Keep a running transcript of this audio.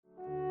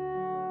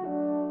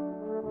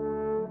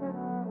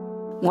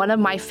One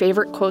of my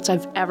favorite quotes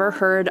I've ever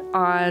heard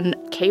on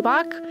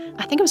K-Bach,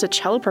 I think it was a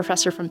cello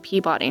professor from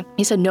Peabody.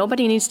 He said,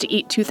 nobody needs to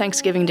eat 2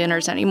 Thanksgiving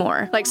dinners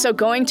anymore. Like, so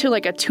going to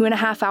like a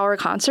 2.5-hour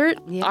concert,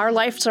 our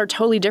lives are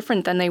totally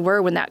different than they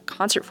were when that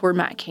concert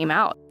format came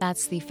out.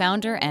 That's the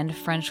founder and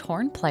French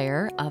horn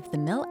player of the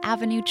Mill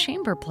Avenue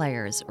Chamber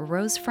Players,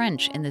 Rose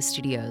French, in the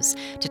studios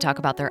to talk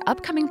about their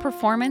upcoming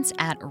performance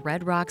at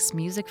Red Rocks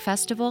Music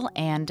Festival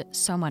and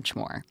so much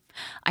more.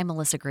 I'm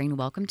Melissa Green.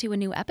 Welcome to a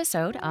new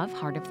episode of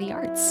Heart of the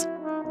Arts.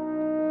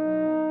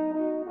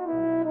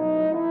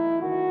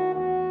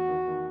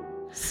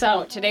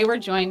 So today we're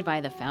joined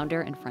by the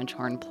founder and French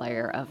horn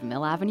player of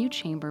Mill Avenue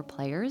Chamber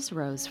Players,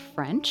 Rose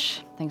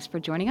French. Thanks for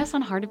joining us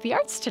on Heart of the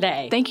Arts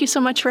today. Thank you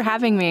so much for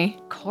having me.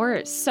 Of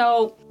course.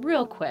 So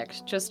real quick,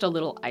 just a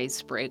little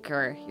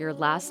icebreaker. Your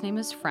last name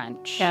is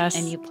French. Yes.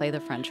 And you play the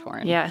French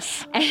horn.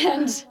 Yes.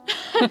 And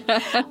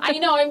I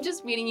know I'm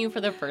just meeting you for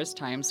the first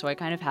time, so I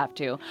kind of have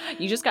to.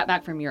 You just got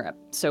back from Europe.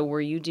 So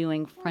were you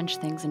doing French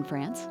things in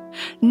France?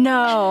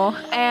 No.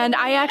 And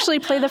I actually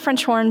play the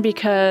French horn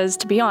because,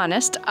 to be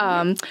honest,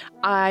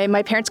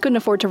 my parents couldn't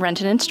afford to rent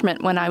an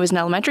instrument when I was in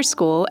elementary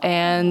school,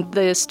 and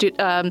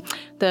the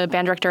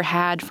band director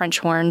had French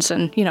horns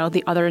and, you know,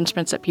 the other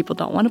instruments that people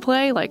don't want to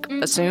play, like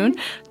bassoon,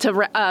 so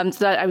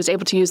that I was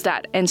able to use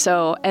that. And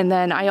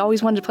then I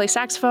always wanted to play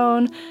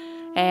saxophone.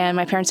 And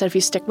my parents said, if you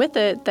stick with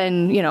it,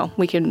 then, you know,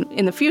 we can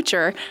in the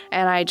future.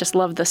 And I just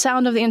loved the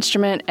sound of the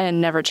instrument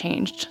and never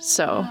changed.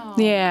 So,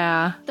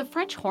 yeah. The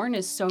French horn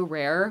is so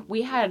rare.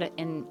 I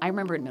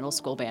remember in middle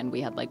school band,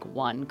 we had like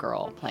one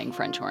girl playing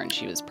French horn.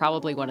 She was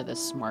probably one of the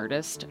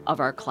smartest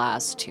of our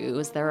class too.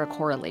 Is there a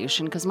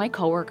correlation? Because my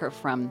coworker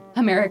from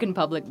American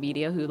Public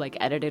Media who like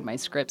edited my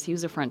scripts, he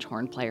was a French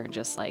horn player and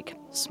just like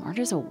smart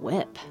as a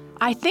whip.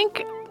 I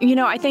think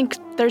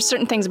there's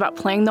certain things about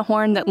playing the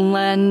horn that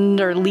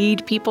lend or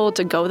lead people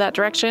to go that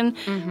direction.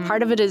 Mm-hmm.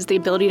 Part of it is the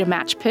ability to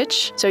match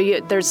pitch. So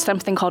there's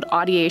something called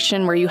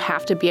audiation where you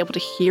have to be able to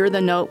hear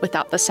the note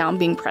without the sound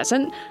being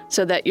present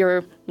so that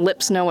your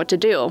lips know what to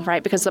do,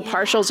 right? Because the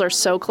partials are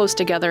so close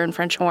together in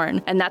French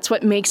horn. And that's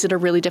what makes it a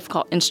really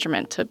difficult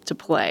instrument to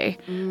play.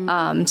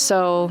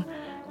 So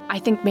I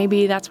think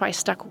maybe that's why I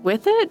stuck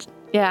with it.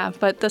 Yeah,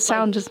 but the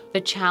sound is...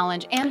 The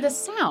challenge and the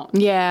sound.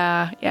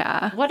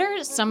 Yeah. What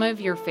are some of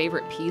your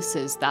favorite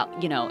pieces that,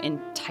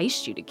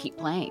 enticed you to keep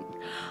playing?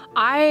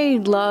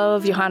 I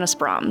love Johannes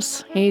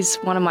Brahms. He's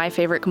one of my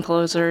favorite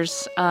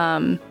composers.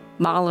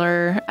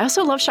 Mahler. I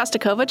also love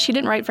Shostakovich. He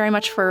didn't write very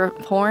much for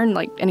horn,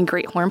 like any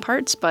great horn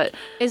parts, but...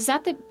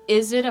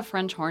 Is it a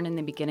French horn in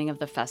the beginning of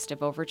the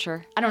Festive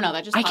Overture? I don't know.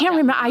 That just I can't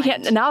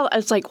remember. Now I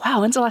was like,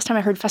 wow, when's the last time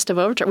I heard Festive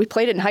Overture? We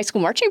played it in high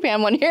school marching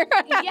band one year.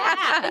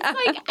 Yeah.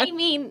 It's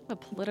like, a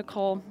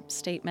political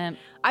statement.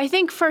 I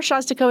think for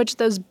Shostakovich,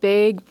 those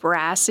big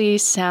brassy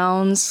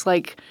sounds,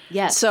 like,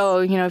 yes. So,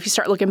 if you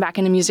start looking back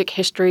into music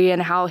history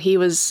and how he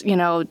was,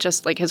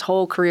 just like his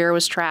whole career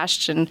was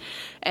trashed and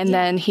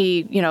then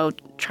he,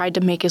 tried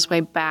to make his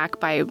way back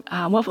by,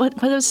 what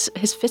was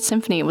his Fifth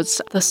Symphony?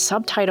 The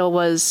subtitle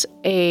was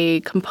a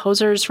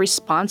composer's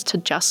response to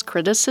just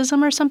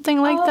criticism or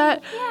something like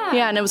that.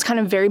 Yeah, and it was kind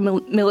of very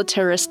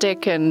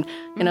militaristic and,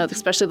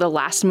 especially the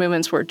last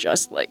movements were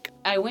just like...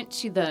 I went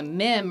to the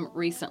MIM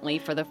recently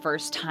for the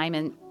first time,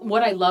 and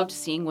what I loved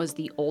seeing was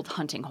the old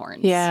hunting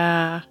horns.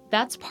 Yeah.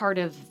 That's part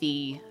of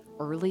the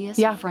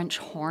earliest French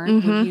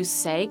horn, would you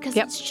say? Because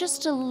it's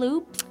just a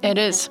loop. It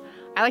is.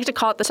 I like to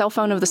call it the cell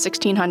phone of the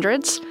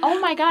 1600s. Oh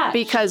my gosh.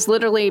 Because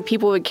literally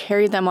people would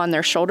carry them on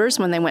their shoulders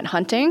when they went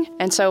hunting.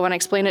 And so when I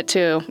explain it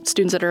to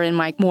students that are in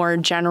my more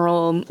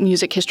general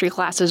music history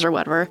classes or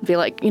whatever, be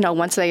like,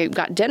 once they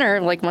got dinner,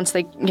 like once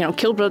they,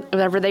 killed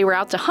whatever they were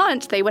out to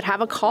hunt, they would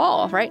have a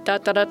call, right? Da,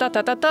 da, da, da,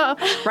 da, da, da,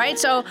 right?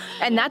 So,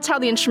 and that's how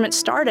the instrument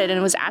started. And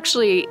it was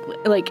actually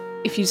like,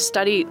 if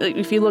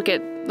you look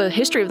at the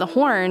history of the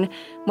horn,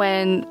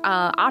 when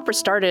opera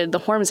started, the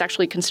horn was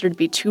actually considered to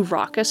be too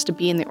raucous to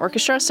be in the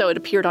orchestra, so it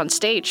appeared on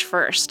stage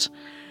first.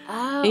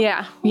 Oh,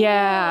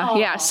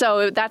 yeah.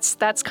 So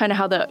that's kind of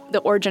how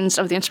the origins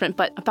of the instrument.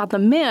 But about the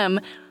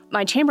MIM,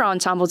 my chamber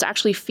ensemble is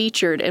actually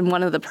featured in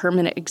one of the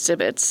permanent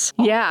exhibits.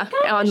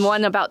 On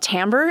one about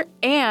timbre.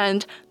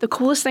 And the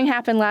coolest thing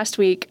happened last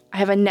week. I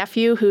have a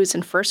nephew who's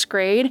in first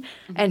grade,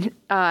 and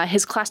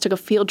his class took a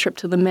field trip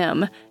to the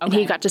MIM, and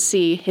he got to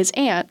see his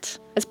aunt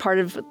as part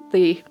of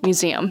the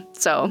museum.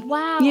 So,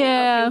 wow.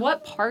 Yeah. Okay,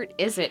 what part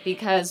is it?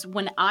 Because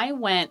when I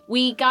went,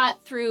 we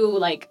got through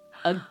like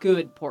a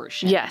good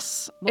portion.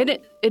 Yes.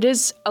 It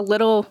is a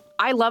little...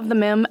 I love the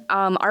MIM.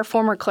 Our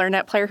former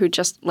clarinet player who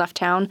just left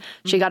town,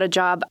 she got a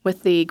job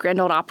with the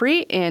Grand Ole Opry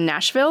in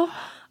Nashville.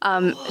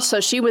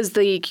 So she was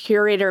the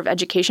curator of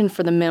education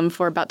for the MIM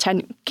for about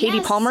 10. Katie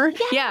Palmer.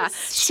 Yes. Yeah.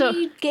 So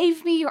she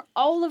gave me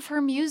all of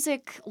her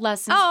music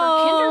lessons for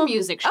kinder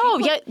music.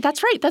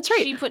 That's right.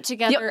 She put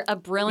together a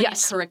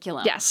brilliant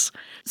curriculum. Yes.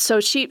 So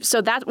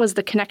that was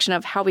the connection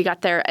of how we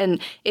got there, and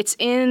it's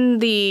in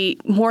the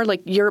more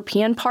like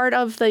European part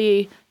of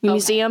the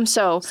museum.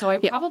 So I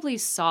probably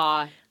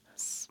saw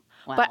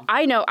Wow. But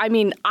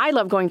I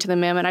love going to the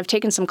MIM, and I've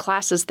taken some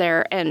classes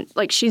there, and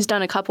like she's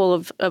done a couple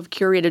of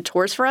curated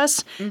tours for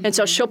us. And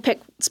so she'll pick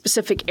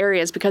specific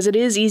areas because it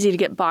is easy to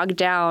get bogged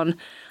down.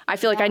 I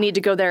feel like I need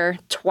to go there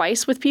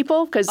twice with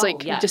people because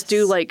you just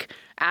do like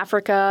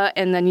Africa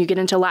and then you get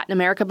into Latin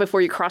America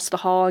before you cross the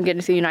hall and get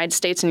into the United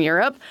States and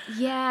Europe.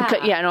 Yeah.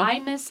 I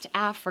missed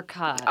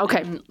Africa.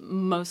 Okay. And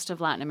most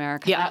of Latin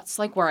America. Yeah. That's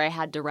like where I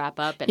had to wrap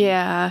up. And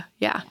Yeah.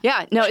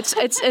 No, it's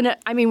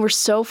we're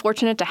so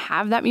fortunate to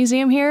have that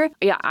museum here.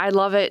 Yeah, I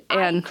love it.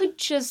 And I could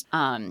just,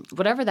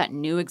 whatever that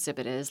new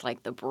exhibit is,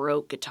 like the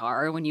Baroque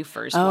guitar when you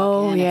first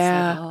walk in.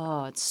 Yeah. It's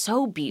like, it's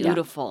so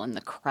beautiful. And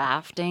the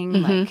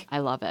crafting, like, I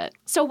love it.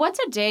 So what's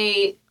a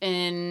day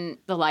in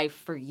the life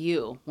for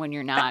you when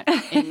you're not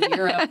in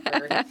Europe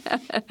or,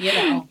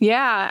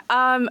 Yeah.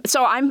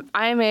 So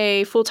I'm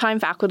a full-time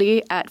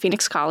faculty at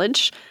Phoenix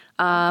College.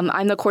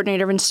 I'm the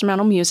coordinator of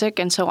instrumental music,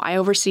 and so I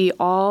oversee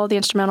all the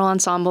instrumental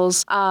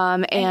ensembles.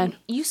 And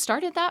you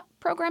started that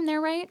program there,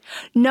 right?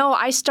 No,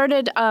 I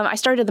started the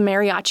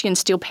mariachi and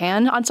steel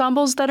pan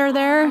ensembles that are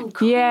there. Oh,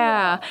 cool.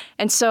 Yeah,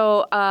 and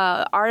so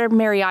our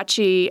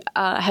mariachi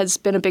has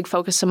been a big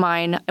focus of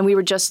mine, and the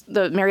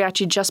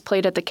mariachi just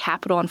played at the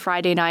Capitol on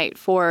Friday night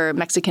for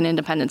Mexican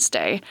Independence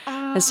Day,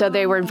 and so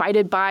they were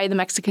invited by the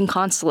Mexican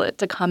consulate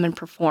to come and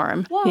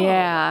perform. Whoa.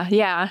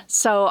 Yeah.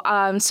 So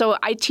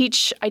I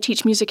teach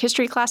music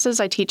history classes.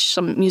 I teach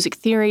some music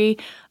theory,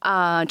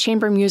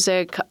 chamber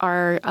music,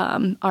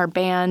 our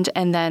band,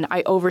 and then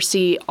I oversee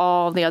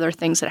all the other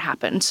things that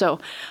happen. So,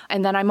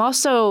 and then I'm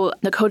also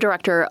the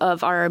co-director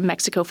of our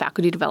Mexico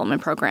faculty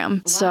development program.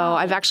 Wow. So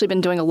I've actually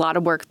been doing a lot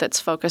of work that's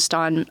focused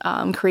on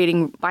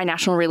creating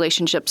binational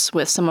relationships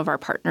with some of our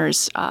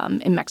partners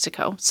in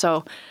Mexico.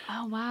 So,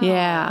 oh wow,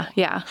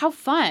 yeah, how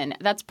fun!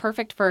 That's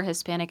perfect for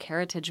Hispanic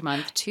Heritage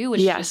Month too,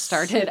 which just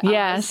started.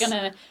 Yes. I was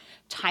gonna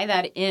tie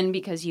that in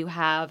because you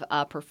have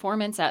a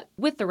performance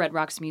with the Red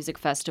Rocks Music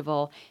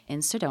Festival in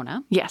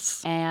Sedona.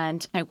 Yes.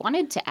 And I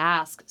wanted to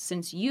ask,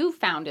 since you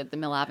founded the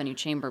Mill Avenue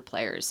Chamber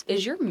Players,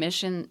 is your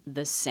mission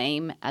the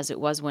same as it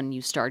was when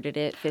you started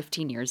it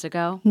 15 years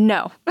ago?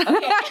 No.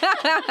 Okay.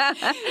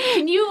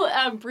 Can you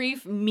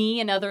brief me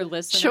and other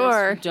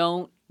listeners who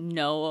don't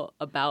know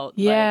about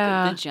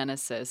the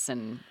genesis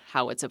and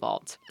how it's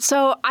evolved?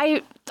 So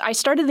I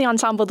started the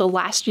ensemble the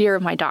last year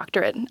of my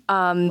doctorate.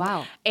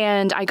 Wow.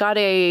 And I got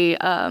it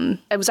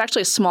was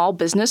actually a small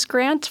business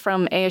grant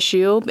from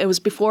ASU. It was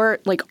before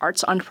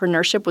arts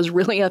entrepreneurship was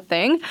really a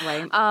thing.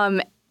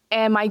 Right.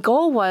 And my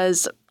goal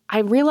was, I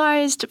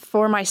realized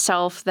for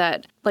myself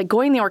that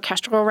going the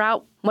orchestral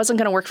route wasn't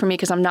going to work for me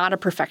because I'm not a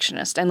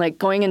perfectionist, and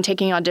going and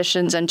taking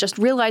auditions and just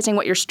realizing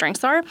what your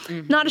strengths are,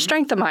 not a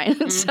strength of mine.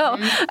 Mm-hmm. So,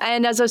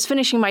 and as I was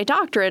finishing my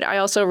doctorate, I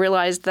also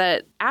realized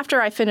that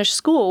after I finished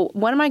school,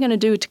 what am I going to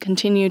do to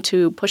continue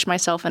to push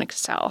myself and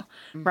excel,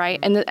 right?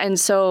 And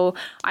so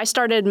I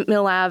started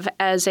Mill Ave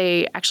as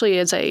a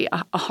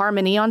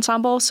harmony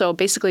ensemble, so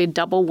basically a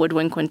double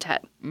woodwind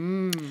quintet.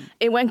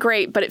 It went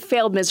great, but it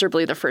failed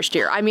miserably the first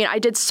year. I mean, I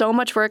did so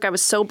much work, I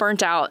was so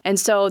burnt out, and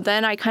so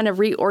then I kind of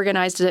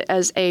reorganized it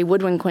as a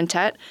woodwind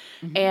quintet,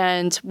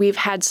 and we've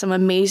had some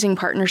amazing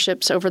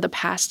partnerships over the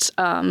past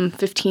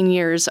 15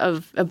 years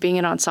of being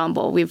an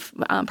ensemble. We've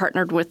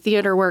partnered with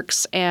Theater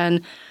Works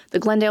and the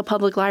Glendale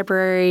Public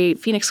Library,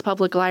 Phoenix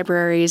Public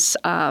Libraries,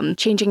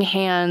 Changing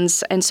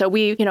Hands, and so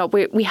we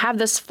have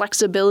this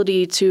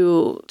flexibility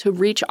to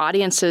reach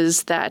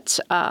audiences that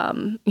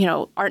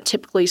aren't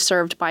typically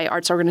served by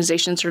arts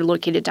organizations that are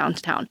located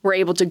downtown. We're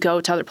able to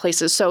go to other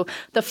places. So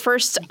the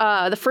first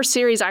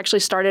series I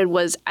actually started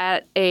was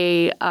at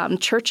a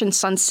church in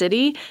Sun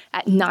City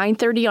at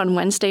 9:30 on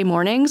Wednesday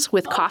mornings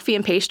with coffee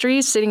and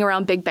pastries, sitting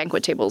around big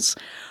banquet tables.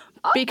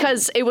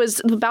 Because it was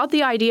about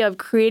the idea of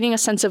creating a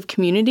sense of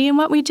community in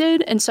what we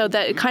did. And so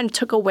that it kind of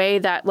took away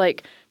that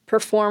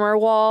performer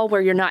wall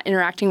where you're not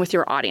interacting with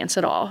your audience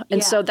at all.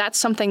 And so that's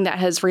something that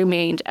has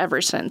remained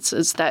ever since,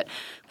 is that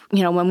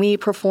when we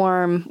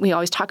perform, we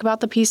always talk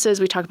about the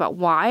pieces, we talk about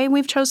why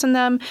we've chosen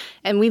them,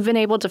 and we've been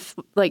able to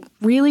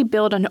really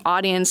build an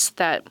audience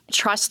that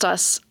trusts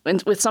us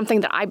with something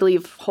that I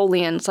believe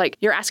wholly in. It's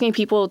you're asking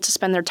people to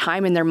spend their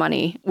time and their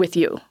money with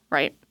you,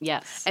 right?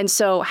 Yes. And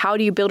so how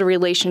do you build a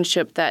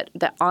relationship that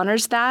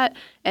honors that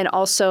and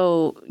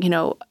also,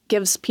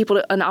 gives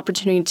people an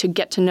opportunity to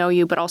get to know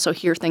you, but also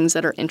hear things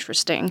that are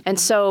interesting? And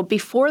so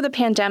before the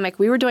pandemic,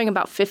 we were doing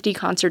about 50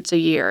 concerts a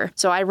year.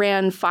 So I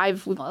ran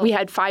we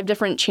had 5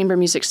 different chamber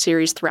music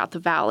series throughout the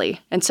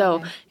Valley. And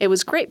so it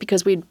was great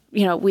because we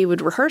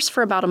would rehearse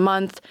for about a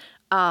month,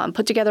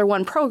 put together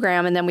one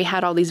program, and then we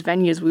had all these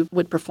venues we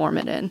would perform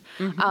it in.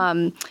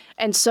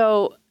 And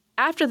so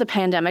after the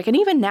pandemic, and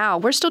even now,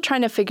 we're still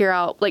trying to figure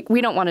out,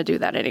 we don't want to do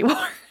that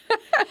anymore.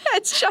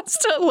 It's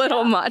just a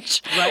little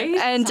much. Right?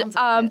 And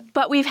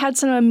but we've had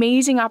some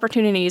amazing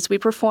opportunities. We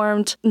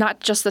performed not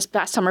just this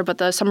past summer, but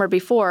the summer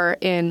before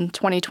in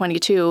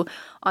 2022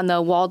 on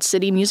the Walled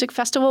City Music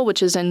Festival,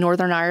 which is in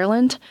Northern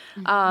Ireland.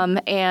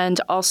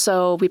 And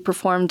also we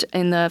performed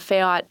in the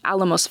Fayette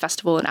Alamos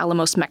Festival in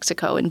Alamos,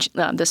 Mexico in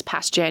this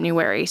past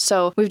January.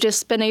 So we've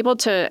just been able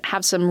to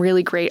have some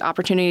really great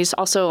opportunities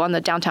also on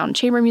the Downtown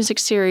Chamber Music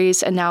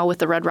Series and now with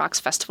the Red Rocks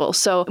Festival.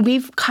 So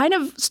we've kind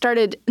of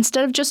started,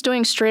 instead of just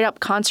doing straight up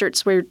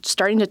concerts, we're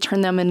starting to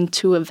turn them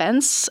into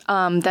events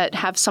that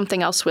have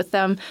something else with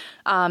them.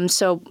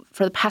 So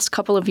for the past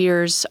couple of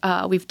years,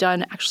 we've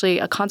done actually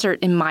a concert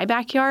in my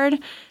backyard,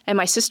 and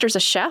my sister's a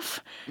chef.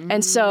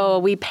 And so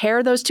we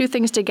pair those two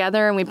things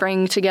together, and we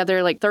bring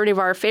together like 30 of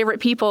our favorite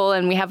people,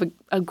 and we have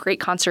a great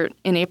concert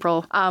in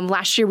April.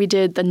 Last year we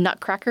did the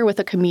Nutcracker with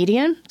a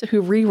comedian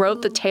who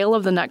rewrote the tale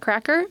of the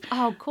Nutcracker.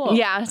 Oh, cool.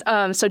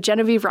 Yeah. So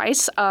Genevieve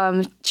Rice,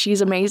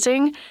 she's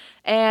amazing.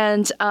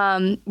 And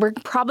we're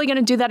probably going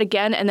to do that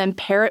again and then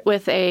pair it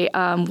with a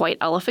white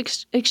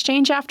elephant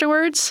exchange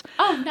afterwards.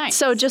 Oh, nice.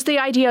 So just the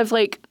idea of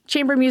like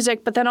chamber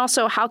music, but then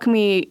also how can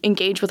we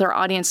engage with our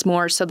audience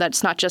more so that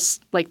it's not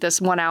just like this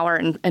 1 hour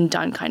and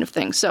done kind of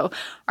thing. So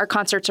our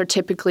concerts are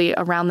typically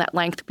around that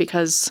length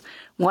because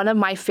one of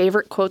my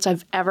favorite quotes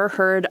I've ever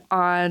heard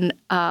on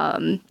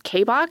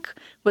K-Bach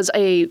was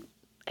I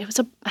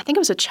think it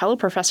was a cello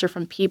professor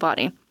from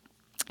Peabody.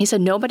 He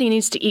said, nobody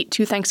needs to eat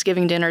 2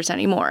 Thanksgiving dinners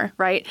anymore,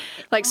 right?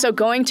 Like, so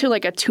going to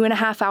like a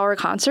 2.5-hour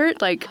concert,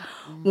 like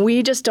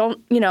we just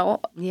don't,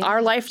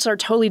 our lives are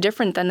totally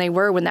different than they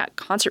were when that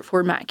concert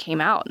format came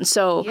out. And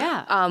so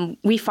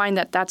we find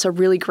that that's a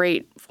really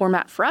great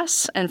format for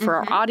us and for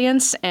our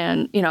audience.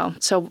 And,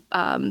 so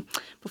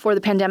before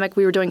the pandemic,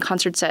 we were doing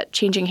concerts at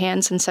Changing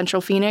Hands in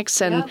Central Phoenix.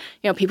 And,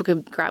 people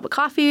could grab a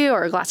coffee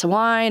or a glass of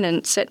wine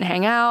and sit and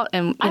hang out.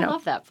 And, I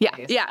love that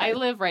place. Yeah. I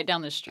live right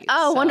down the street.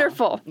 Oh, so.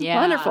 wonderful. Yeah.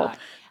 Wonderful.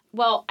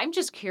 Well, I'm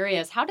just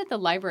curious, how did the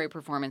library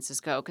performances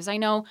go? Because I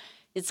know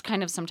it's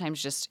kind of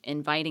sometimes just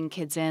inviting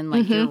kids in,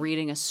 like you're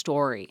reading a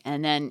story.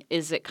 And then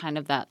is it kind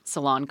of that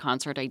salon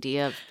concert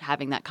idea of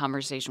having that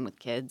conversation with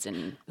kids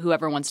and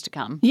whoever wants to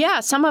come?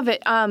 Yeah, some of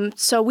it.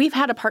 So we've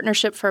had a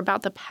partnership for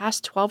about the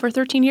past 12 or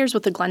 13 years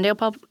with the Glendale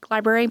Public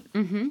Library.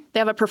 They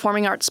have a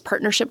performing arts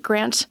partnership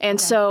grant.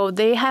 And so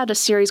they had a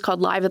series called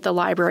Live at the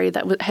Library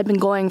that had been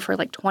going for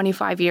like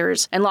 25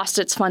 years and lost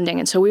its funding.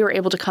 And so we were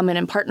able to come in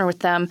and partner with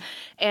them.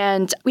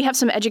 And we have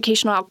some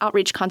educational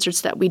outreach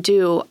concerts that we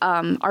do.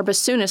 Our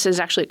bassoonist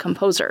is actually a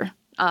composer,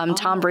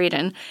 Tom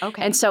Braden.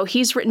 Okay. And so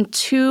he's written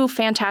 2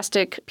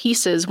 fantastic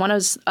pieces. One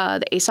is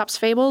the Aesop's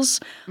Fables,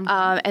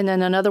 and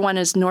then another one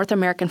is North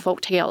American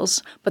Folk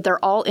Tales. But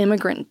they're all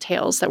immigrant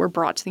tales that were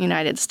brought to the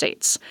United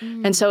States.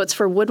 And so it's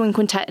for woodwind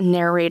quintet and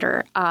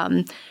narrator.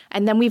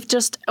 And then we've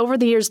just, over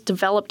the years,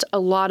 developed a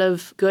lot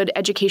of good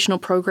educational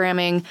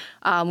programming.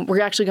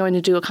 We're actually going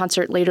to do a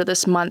concert later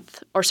this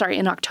month,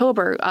 in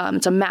October.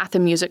 It's a math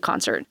and music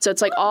concert. So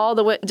it's like all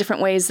the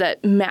different ways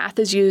that math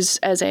is used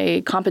as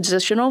a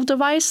compositional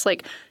device,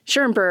 like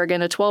Schoenberg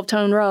and a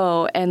 12-tone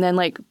row, and then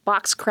like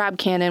box crab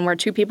cannon where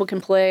 2 people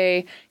can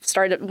play.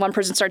 One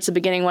person starts at the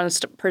beginning, one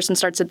person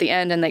starts at the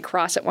end, and they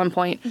cross at one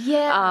point.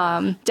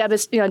 Yeah.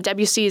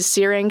 Debussy's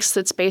Syrinx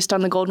that's based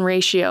on the golden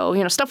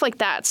ratio, stuff like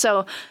that.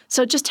 So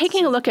just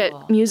taking a look at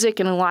music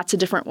in lots of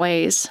different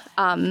ways.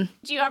 Do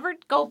you ever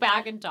go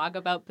back and talk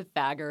about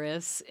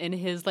Pythagoras in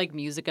his like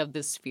music of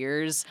the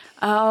spheres?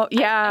 Oh,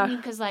 yeah. I mean,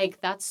 because like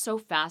that's so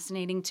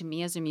fascinating to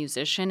me as a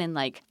musician, and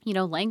like,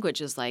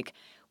 language is like,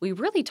 we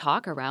really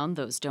talk around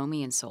those do,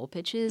 mi, and sol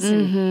pitches.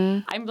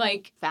 And I'm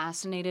like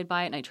fascinated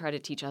by it, and I try to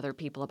teach other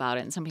people about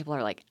it. And some people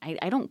are like,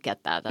 I don't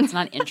get that. That's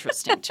not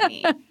interesting to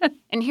me.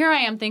 And here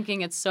I am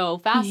thinking it's so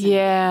fascinating.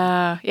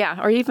 Yeah.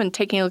 Or even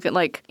taking a look at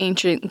like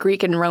ancient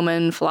Greek and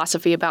Roman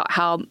philosophy about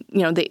how,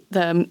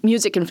 the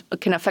music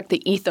can affect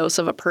the ethos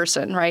of a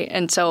person, right?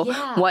 And so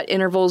what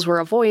intervals were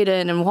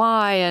avoided and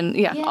why, and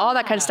all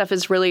that kind of stuff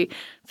is really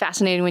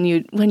fascinating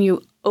when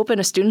you open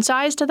a student's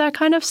eyes to that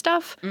kind of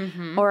stuff.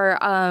 Or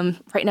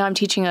right now I'm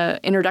teaching an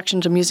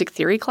introduction to music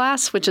theory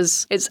class, which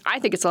is I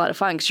think it's a lot of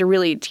fun because you're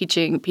really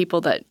teaching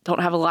people that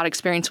don't have a lot of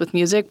experience with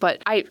music.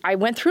 But I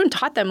went through and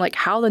taught them like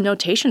how the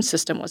notation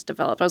system was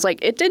developed. I was like,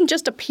 it didn't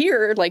just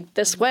appear like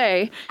this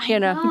way,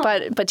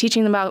 but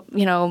teaching them about,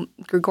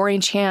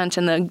 Gregorian chant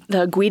and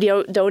the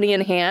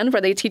Guidonian hand,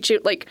 where they teach you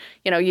like,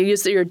 you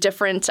use your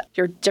different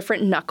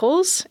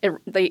knuckles.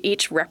 They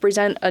each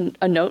represent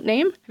a note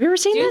name. Have you ever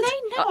seen this? Do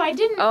they? No, I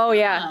didn't. Oh,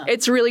 yeah.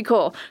 It's really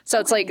cool. So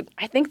it's like,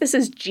 I think this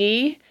is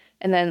G,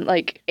 and then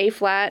like A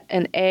flat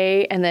and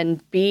A, and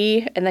then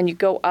B, and then you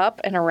go up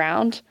and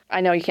around.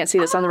 I know you can't see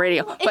this on the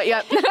radio, but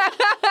yeah.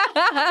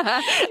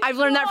 I've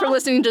learned that from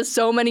listening to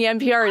so many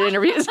NPR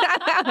interviews.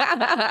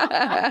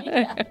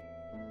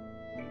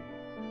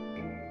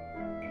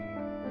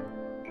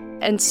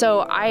 And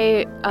so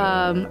I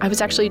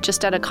was actually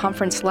just at a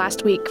conference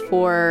last week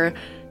for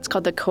It's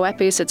called the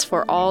COEPIS. It's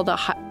for all the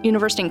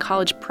university and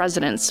college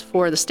presidents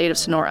for the state of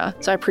Sonora.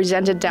 So I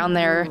presented down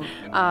there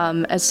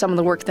as some of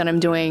the work that I'm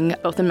doing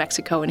both in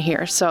Mexico and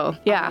here. So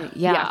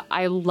yeah.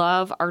 I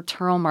love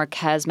Arturo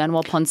Marquez.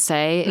 Manuel Ponce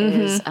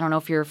is, I don't know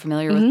if you're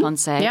familiar with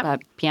Ponce,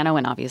 but piano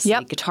and obviously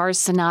guitar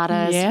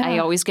sonatas. Yeah. I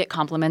always get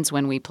compliments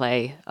when we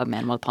play a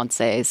Manuel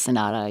Ponce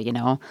sonata, you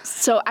know.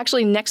 So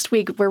actually next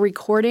week we're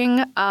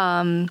recording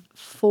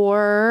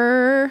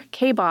for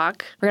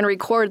KBOC. We're going to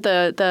record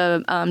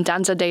the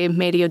Danza de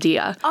Mediodía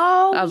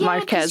of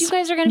Marquez. You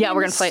guys are going to be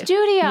in the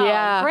studio.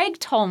 Yeah. Greg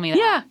told me that.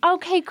 Yeah.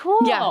 Okay, cool.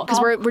 Yeah, because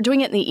we're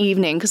doing it in the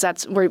evening because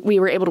that's where we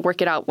were able to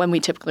work it out when we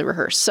typically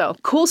rehearse. So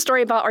cool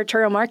story about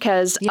Arturo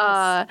Marquez.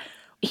 Yes.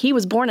 He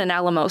was born in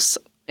Alamos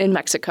in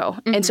Mexico.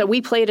 And so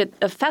we played at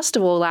a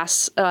festival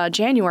last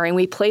January, and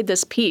we played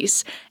this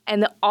piece,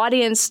 and the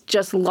audience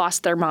just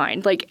lost their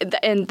mind.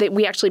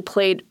 We actually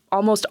played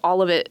almost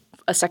all of it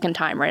a second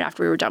time right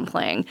after we were done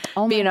playing.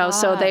 Oh my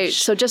gosh.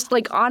 So just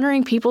like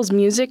honoring people's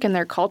music and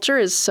their culture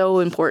is so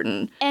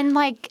important. And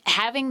like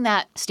having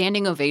that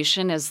standing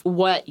ovation is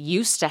what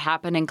used to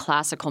happen in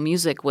classical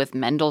music with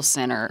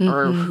Mendelssohn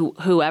or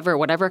whoever,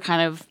 whatever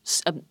kind of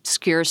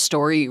obscure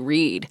story you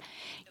read.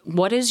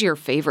 What is your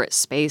favorite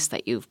space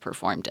that you've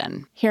performed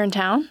in? Here in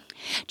town?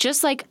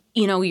 Just like,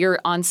 you know, your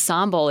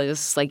ensemble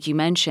is, like you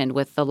mentioned,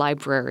 with the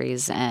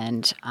libraries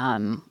and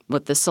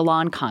with the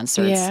salon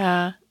concerts.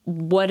 Yeah.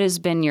 What has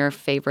been your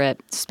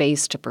favorite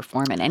space to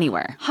perform in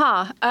anywhere?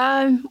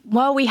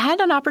 Well, we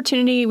had an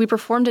opportunity. We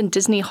performed in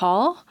Disney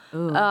Hall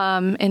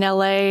in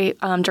LA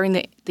during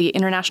the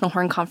International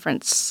Horn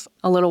Conference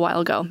a little while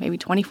ago, maybe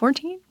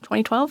 2014,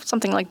 2012,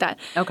 something like that.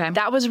 Okay.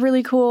 That was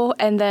really cool.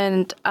 And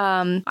then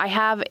I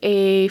have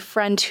a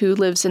friend who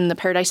lives in the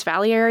Paradise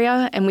Valley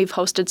area, and we've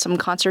hosted some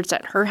concerts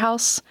at her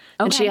house.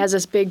 Okay. And she has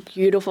this big,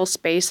 beautiful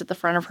space at the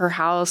front of her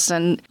house,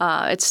 and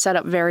it's set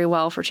up very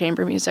well for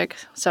chamber music.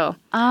 So,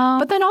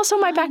 but then also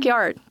my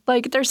backyard.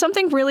 Like, there's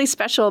something really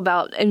special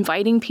about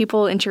inviting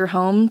people into your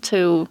home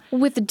to...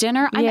 With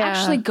dinner? I'm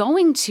actually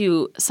going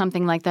to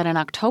something like that in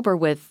October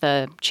with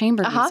the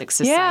Chamber Music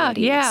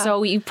Society. Yeah.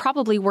 So you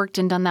probably worked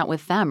and done that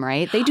with them,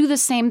 right? They do the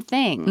same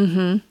thing.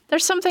 Mm-hmm.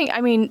 There's something,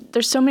 I mean,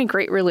 there's so many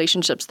great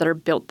relationships that are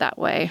built that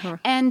way.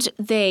 And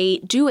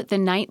they do it the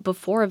night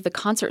before of the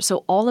concert.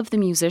 So all of the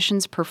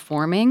musicians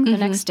performing the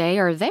next day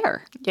are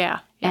there. Yeah.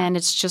 And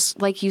it's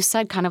just, like you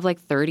said, kind of like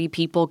 30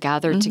 people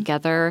gathered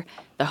together.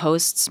 The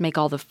hosts make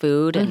all the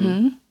food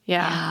and...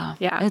 Yeah.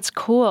 It's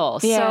cool.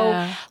 Yeah.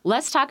 So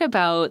let's talk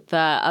about the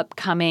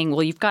upcoming,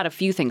 well, you've got a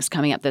few things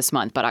coming up this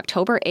month, but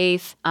October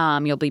 8th,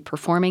 you'll be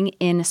performing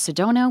in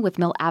Sedona with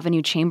Mill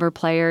Avenue Chamber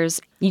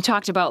Players. You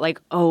talked about like,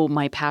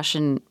 my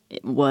passion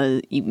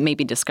was, you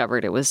maybe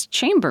discovered it was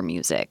chamber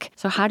music.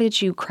 So how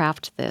did you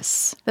craft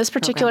this? This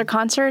particular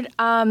concert,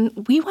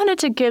 we wanted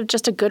to give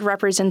just a good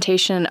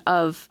representation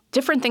of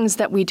different things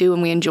that we do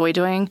and we enjoy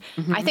doing.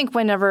 I think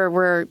whenever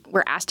we're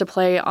asked to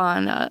play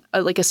on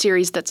a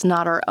series that's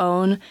not our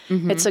own,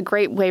 it's a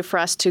great way for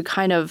us to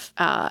kind of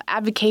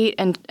advocate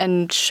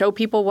and show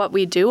people what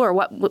we do or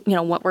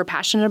what we're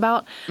passionate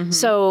about.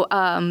 So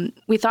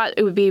we thought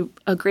it would be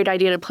a great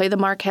idea to play the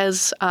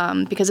Marquez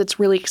because it's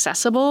really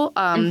accessible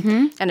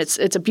and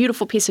it's a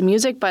beautiful piece of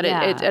music, but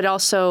it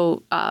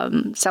also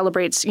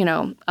celebrates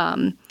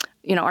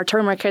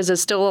Arturo Marquez is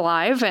still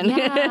alive, and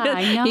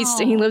I know.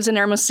 he lives in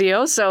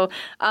Hermosillo. So,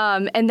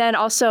 and then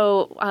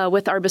also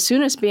with our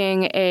bassoonist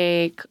being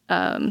a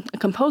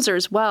composer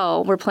as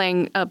well, we're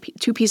playing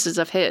two pieces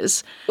of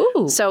his.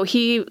 Ooh. So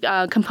he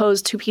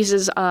composed two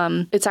pieces.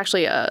 It's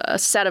actually a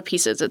set of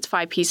pieces. It's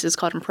 5 pieces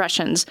called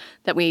Impressions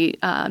that we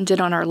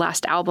did on our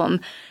last album.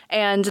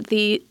 And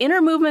the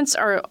inner movements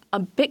are a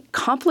bit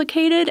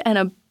complicated and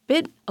a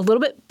little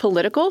bit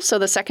political. So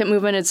the second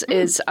movement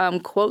is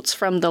quotes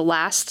from the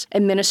last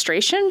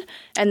administration,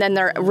 and then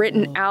they're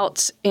written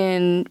out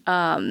in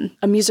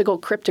a musical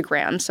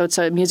cryptogram. So it's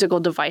a musical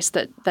device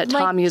that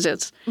Tom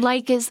uses.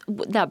 Like is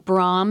that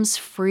Brahms,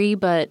 free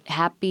but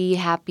happy,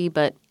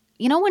 but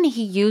you know when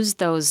he used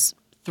those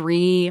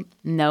 3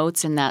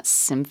 notes in that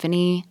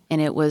symphony,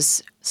 and it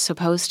was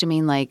supposed to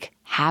mean like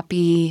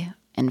happy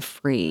and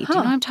free. Do you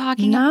know what I'm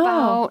talking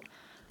about?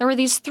 There were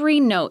these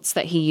 3 notes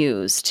that he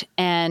used.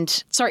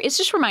 And sorry, it's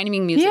just reminding me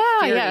of music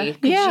theory.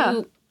 Could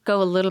you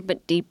go a little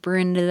bit deeper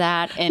into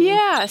that?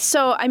 And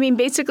so I mean,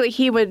 basically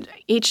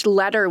each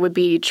letter would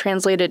be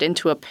translated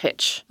into a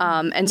pitch.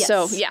 And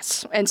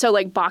so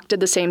like Bach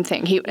did the same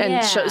thing.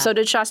 So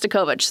did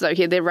Shostakovich. So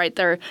they write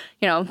their,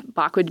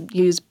 Bach would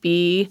use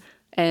B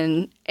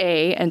and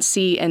A and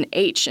C and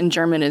H in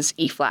German is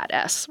E flat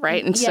S,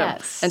 right? And so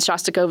and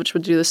Shostakovich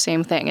would do the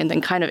same thing and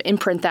then kind of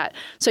imprint that.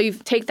 So you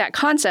take that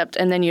concept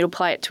and then you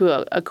apply it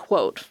to a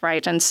quote,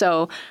 right? And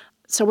so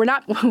we're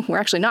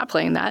actually not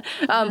playing that,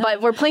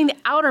 but we're playing the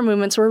outer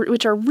movements,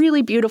 which are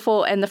really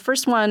beautiful. And the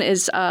first one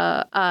is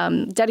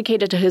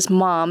dedicated to his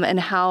mom and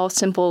how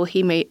simple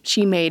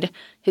she made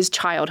his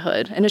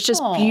childhood. And it's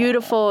just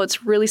beautiful.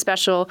 It's really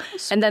special.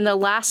 And then the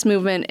last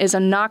movement is a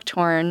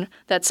nocturne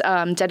that's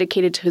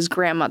dedicated to his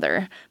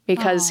grandmother,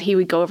 because he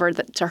would go over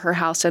to her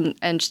house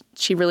and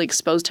she really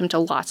exposed him to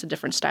lots of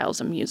different styles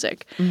of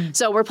music.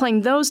 So we're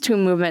playing those two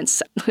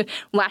movements.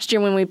 Last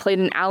year when we played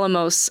in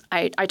Alamos,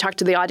 I talked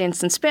to the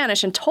audience in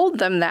Spanish and told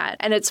them that.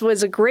 And it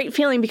was a great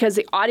feeling because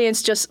the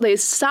audience they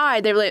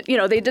sighed. They were like,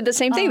 they did the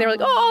same thing. They were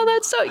like, oh,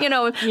 that's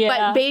so,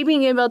 But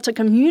being able to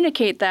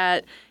communicate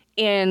that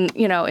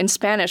in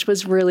Spanish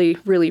was really,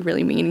 really,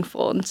 really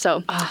meaningful. And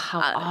so, how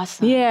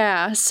awesome.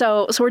 Yeah.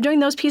 So we're doing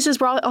those pieces.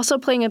 We're also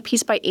playing a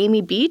piece by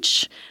Amy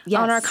Beach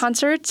on our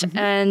concert.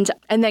 And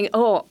then,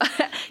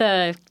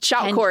 the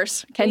shout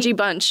chorus, Kenji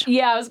Bunch.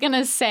 Yeah, I was going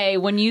to say,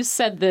 when you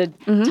said the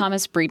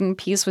Thomas Breeden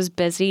piece was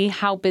busy,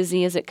 how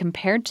busy is it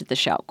compared to the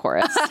shout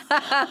chorus?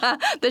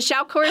 The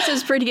shout chorus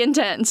is pretty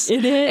intense.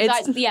 It is.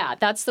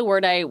 That's the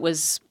word I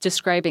was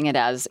describing it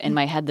as in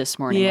my head this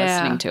morning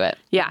listening to it.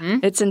 Yeah,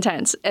 it's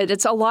intense.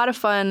 It's a lot of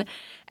fun.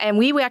 And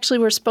we actually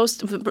were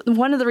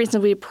one of the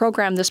reasons we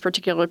programmed this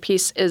particular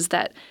piece is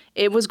that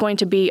it was going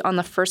to be on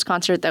the first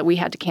concert that we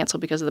had to cancel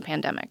because of the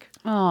pandemic.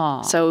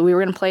 Oh. So we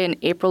were going to play in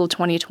April of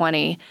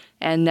 2020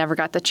 and never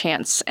got the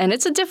chance. And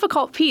it's a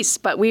difficult piece,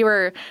 but we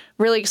were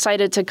really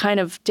excited to kind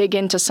of dig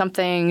into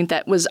something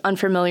that was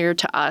unfamiliar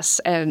to us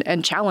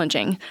and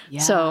challenging.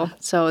 Yeah.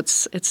 So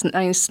it's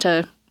nice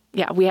to...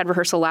 Yeah, we had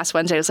rehearsal last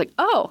Wednesday. I was like,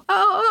 oh,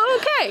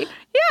 okay.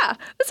 Yeah,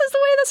 this is the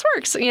way this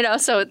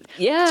works, So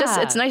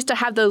it's nice to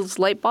have those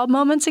light bulb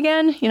moments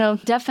again,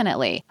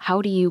 Definitely.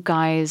 How do you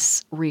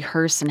guys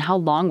rehearse, and how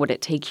long would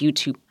it take you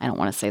to, I don't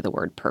want to say the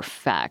word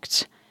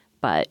perfect,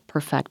 but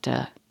perfect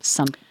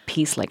some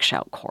piece like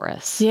shout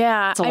chorus?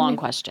 Yeah. It's a long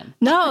question.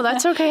 No,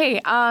 that's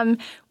okay.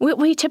 What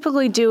we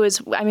typically do is,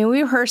 we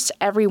rehearse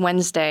every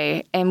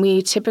Wednesday, and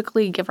we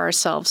typically give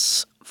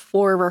ourselves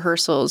 4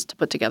 rehearsals to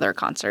put together a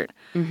concert.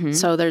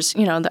 So there's,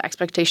 the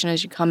expectation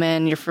is you come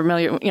in, you're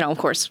familiar, of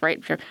course,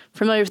 right? You're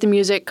familiar with the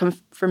music,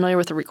 familiar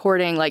with the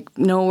recording,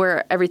 know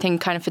where everything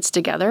kind of fits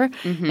together.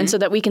 And so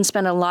that we can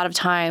spend a lot of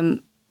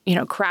time,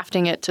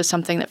 crafting it to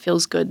something that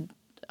feels good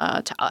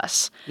to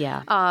us.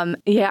 Yeah.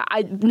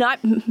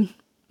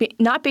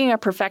 Not being a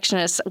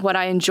perfectionist, what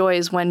I enjoy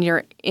is when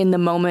you're in the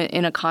moment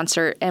in a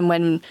concert and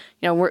when,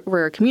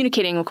 we're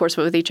communicating, of course,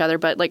 with each other,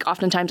 but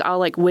oftentimes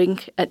I'll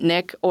wink at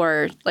Nick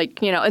or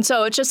and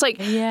so it's just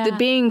the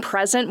being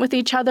present with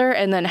each other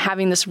and then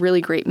having this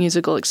really great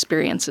musical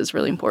experience is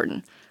really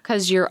important.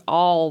 Because you're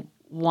all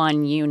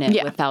one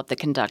unit without the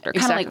conductor.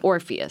 Kind of like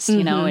Orpheus,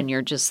 and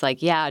you're just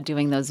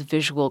doing those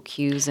visual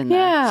cues and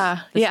the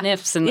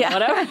sniffs and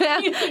whatever.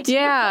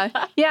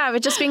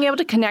 But just being able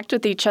to connect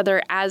with each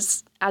other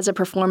as a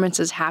performance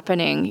is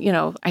happening,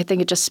 I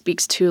think it just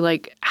speaks to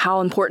how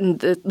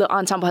important the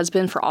ensemble has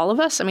been for all of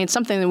us. It's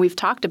something that we've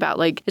talked about.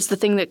 It's the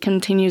thing that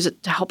continues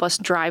to help us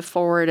drive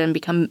forward and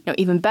become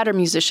even better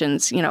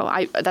musicians.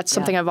 That's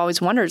something I've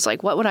always wondered. It's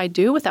what would I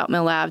do without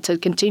Millab to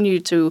continue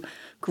to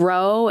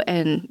grow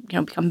and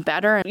become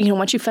better? And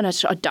once you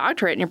finish a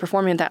doctorate and you're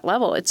performing at that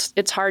level,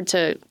 it's hard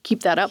to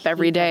keep that up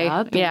every day.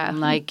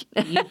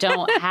 You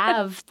don't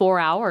have 4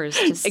 hours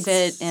to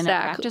sit in a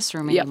practice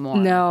room anymore.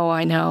 No,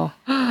 I know.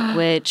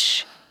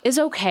 Which is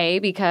okay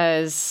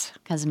because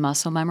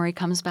muscle memory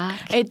comes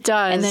back. It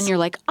does. And then you're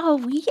like,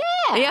 oh,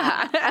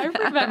 yeah. I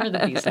remember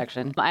the B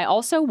section. I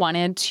also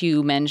wanted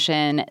to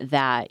mention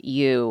that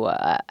you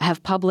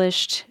have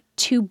published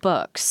 2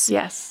 books.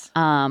 Yes.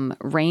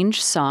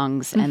 Range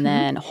Songs and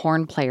then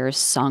Horn Player's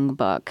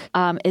Songbook.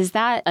 Is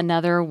that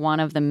another one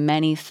of the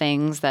many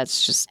things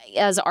that's just,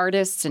 as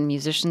artists and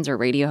musicians or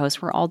radio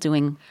hosts, we're all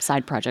doing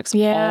side projects all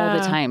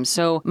the time.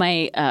 So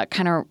my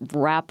kind of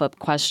wrap-up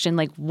question,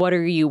 what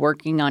are you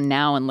working on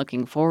now and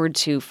looking forward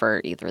to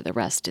for either the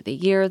rest of the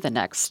year, the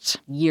next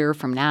year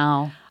from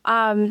now?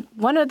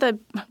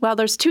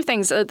 There's 2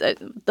 things.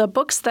 The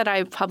books that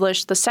I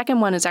published, the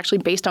second one is actually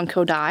based on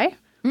Kodai.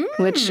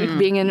 Which,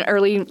 being in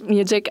early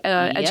music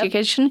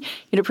education,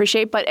 you'd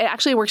appreciate. But it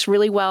actually works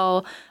really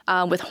well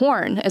with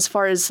horn as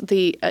far as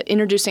the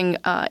introducing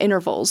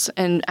intervals.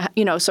 And,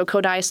 so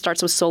Kodai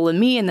starts with sol and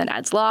mi and then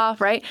adds la,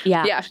 right?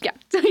 Yeah. Yeah.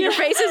 Your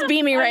face is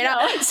beaming right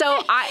now.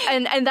 So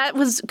that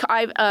was,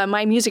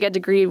 my music ed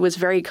degree was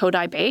very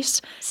Kodai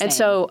based. Same. And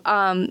so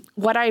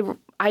what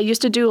I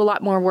used to do a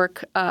lot more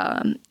work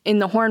in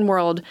the horn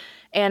world.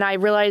 And I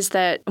realized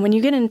that when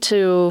you get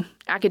into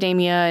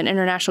academia and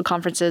international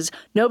conferences,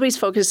 nobody's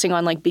focusing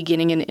on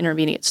beginning and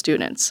intermediate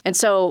students. And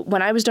so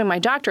when I was doing my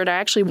doctorate, I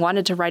actually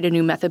wanted to write a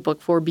new method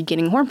book for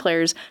beginning horn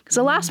players because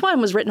the last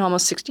one was written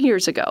almost 60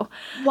 years ago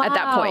at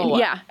that point.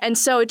 Yeah. And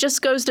so it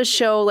just goes to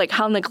show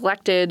how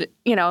neglected,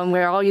 and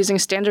we're all using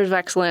standards of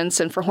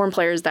excellence. And for horn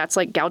players, that's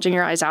gouging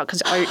your eyes out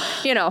because,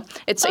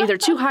 it's either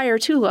too high or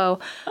too low.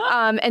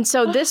 And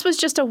so this was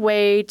just a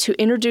way to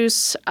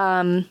introduce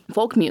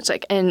folk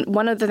music. And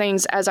one of the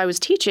things as I was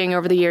teaching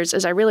over the years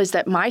is I realized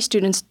that my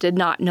students did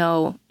not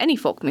know any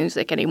folk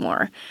music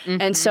anymore.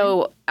 And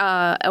so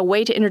a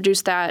way to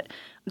introduce that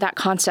that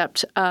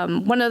concept.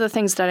 One of the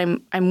things that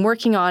I'm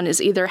working on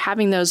is either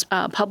having those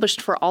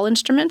published for all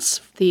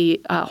instruments,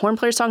 the Horn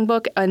Player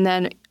Songbook, and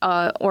then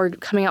or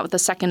coming out with a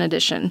second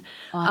edition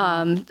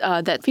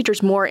that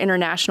features more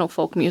international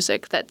folk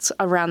music that's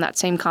around that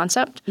same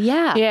concept.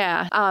 Yeah.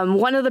 Yeah.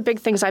 One of the big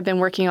things I've been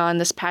working on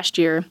this past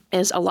year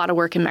is a lot of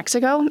work in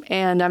Mexico,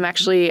 and I'm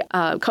actually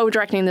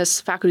co-directing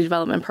this faculty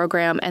development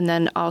program and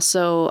then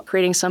also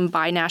creating some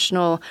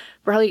binational.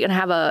 We're probably going to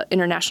have an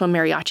international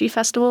mariachi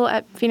festival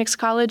at Phoenix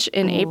College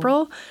in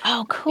April.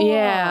 Oh, cool.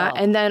 Yeah.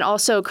 And then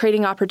also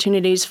creating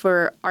opportunities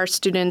for our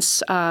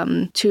students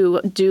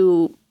to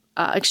do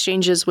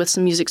exchanges with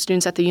some music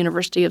students at the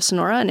University of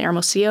Sonora in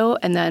Hermosillo.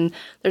 And then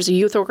there's a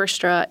youth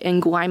orchestra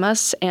in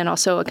Guaymas and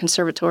also a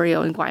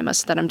conservatorio in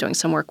Guaymas that I'm doing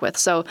some work with.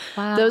 So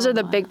those are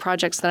the big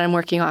projects that I'm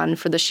working on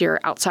for this year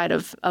outside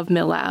of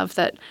MilLav.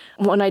 That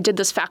when I did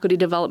this faculty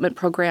development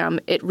program,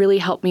 it really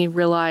helped me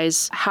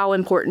realize how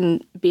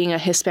important being a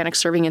Hispanic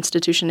serving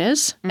institution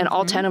is. And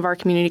all 10 of our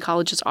community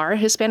colleges are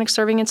Hispanic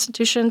serving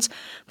institutions.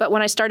 But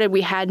when I started,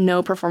 we had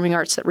no performing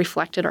arts that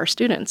reflected our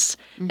students.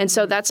 And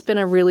so that's been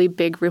a really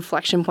big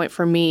reflection point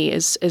for me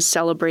is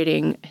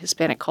celebrating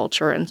Hispanic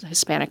culture and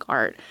Hispanic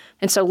art.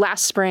 And so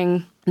last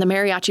spring, the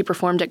mariachi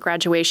performed at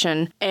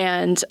graduation,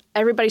 and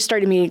everybody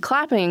started immediately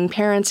clapping,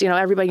 parents,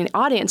 everybody in the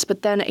audience,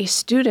 but then a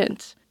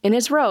student in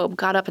his robe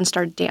got up and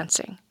started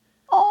dancing.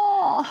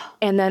 Oh.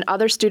 And then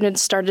other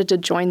students started to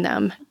join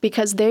them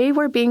because they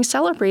were being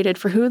celebrated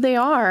for who they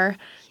are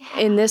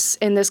in this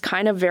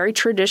kind of very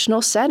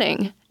traditional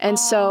setting. And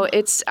so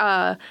it's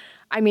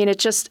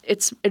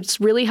it's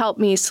really helped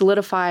me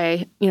solidify,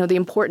 the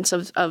importance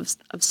of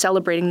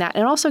celebrating that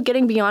and also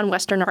getting beyond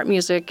Western art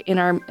music in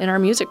our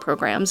music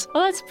programs.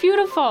 Well, that's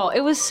beautiful.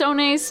 It was so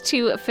nice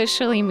to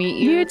officially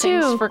meet you. You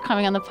too. Thanks for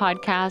coming on the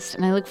podcast,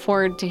 and I look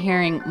forward to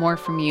hearing more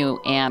from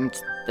you and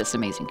this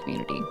amazing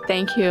community.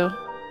 Thank you.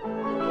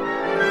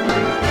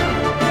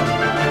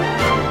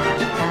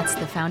 That's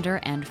the founder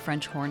and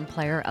French horn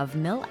player of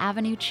Mill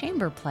Avenue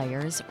Chamber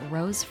Players,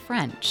 Rose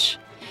French.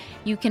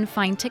 You can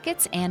find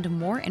tickets and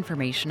more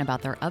information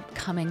about their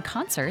upcoming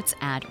concerts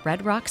at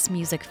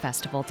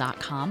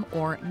redrocksmusicfestival.com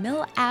or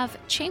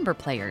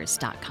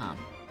millavchamberplayers.com.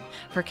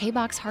 For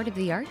KBOX Heart of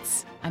the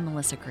Arts, I'm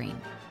Melissa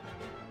Green.